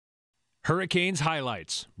Hurricanes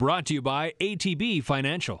highlights brought to you by ATB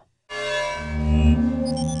Financial.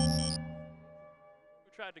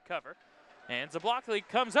 Tried to cover, and Zablockley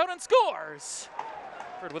comes out and scores.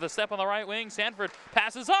 With a step on the right wing, Sanford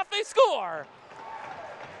passes off, they score.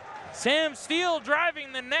 Sam Steele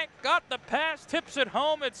driving the net, got the pass, tips it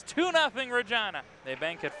home. It's 2-0 Regina. They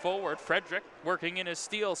bank it forward. Frederick working in his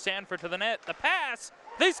steal, Sanford to the net. The pass,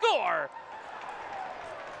 they score.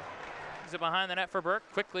 It behind the net for Burke,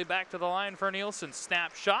 quickly back to the line for Nielsen.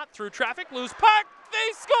 Snap shot through traffic, loose puck,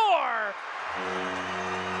 they score!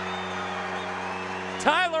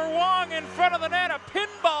 Tyler Wong in front of the net, a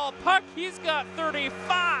pinball puck. He's got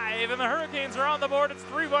 35, and the Hurricanes are on the board. It's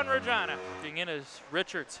 3-1 Regina. Being in is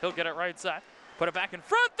Richards. He'll get it right side. Put it back in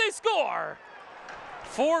front. They score.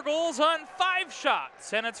 4 goals on 5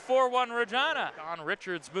 shots, and it's 4-1 Regina. Don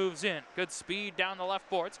Richards moves in. Good speed down the left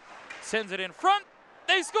boards. Sends it in front.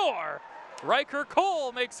 They score. Riker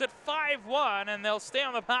Cole makes it 5-1, and they'll stay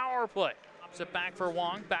on the power play. Pops it back for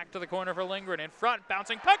Wong. Back to the corner for Lindgren. In front.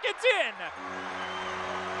 Bouncing puck. It's in.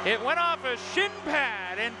 It went off a shin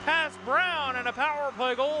pad and past Brown, and a power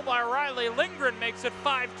play goal by Riley. Lindgren makes it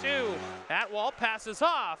 5-2. Atwall passes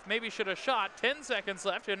off. Maybe should have shot. 10 seconds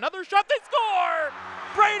left. Another shot. They score!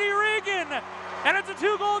 Brady Regan! And it's a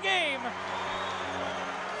 2-goal game.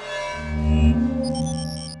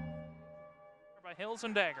 By Hills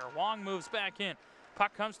and Dagger. Wong moves back in.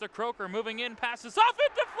 Puck comes to Kroeker. Moving in. Passes off.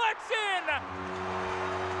 It deflects in!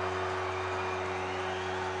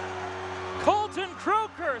 Colton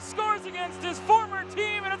Kroeker scores against his former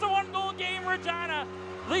team, and it's a 1-goal game. Regina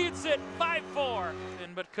leads it 5-4,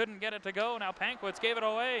 but couldn't get it to go. Now Pankwitz gave it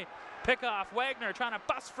away. Pick off Wagner trying to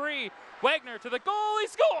bust free. Wagner to the goal, he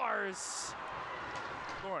scores!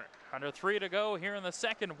 Corner. Under 3 to go here in the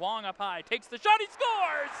second. Wong up high, takes the shot, he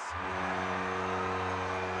scores!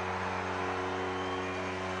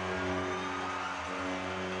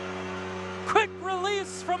 Quick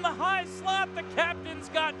release from the high slot. The captain's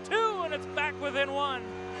got 2, and it's back within 1.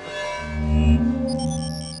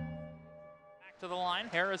 Back to the line.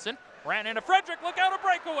 Harrison ran into Frederick. Look out, a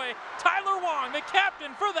breakaway. Tyler Wong, the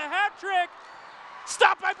captain, for the hat trick.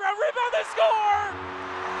 Stop by Brown. Rebound. They score.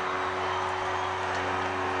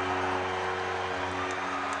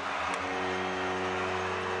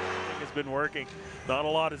 It's been working. Not a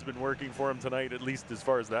lot has been working for him tonight, at least as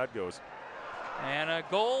far as that goes. And a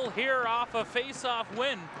goal here off a face-off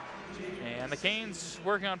win. And the Canes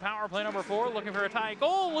working on power play number 4, looking for a tie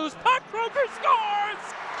goal. Loose puck, Kroeker scores!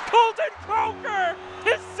 Colton Kroeker,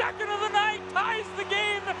 his second of the night, ties the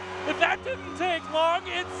game. If that didn't take long,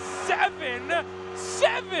 it's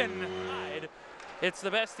 7-7. It's the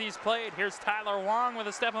best he's played. Here's Tyler Wong with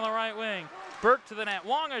a step on the right wing. Burke to the net.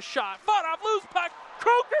 Wong a shot. Fought off, loose puck.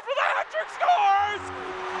 Kroeker for the hat trick, scores!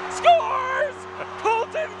 Scores!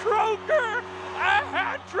 Colton Kroeker, a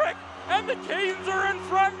hat trick, and the Canes are in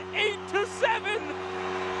front 8-7.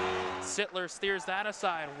 Sittler steers that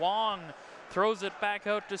aside. Wong throws it back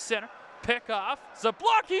out to center. Pick off.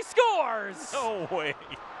 Zablockley scores! No way.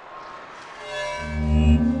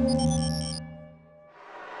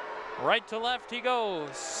 Right to left he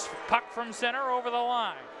goes. Puck from center over the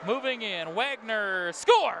line. Moving in. Wagner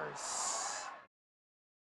scores!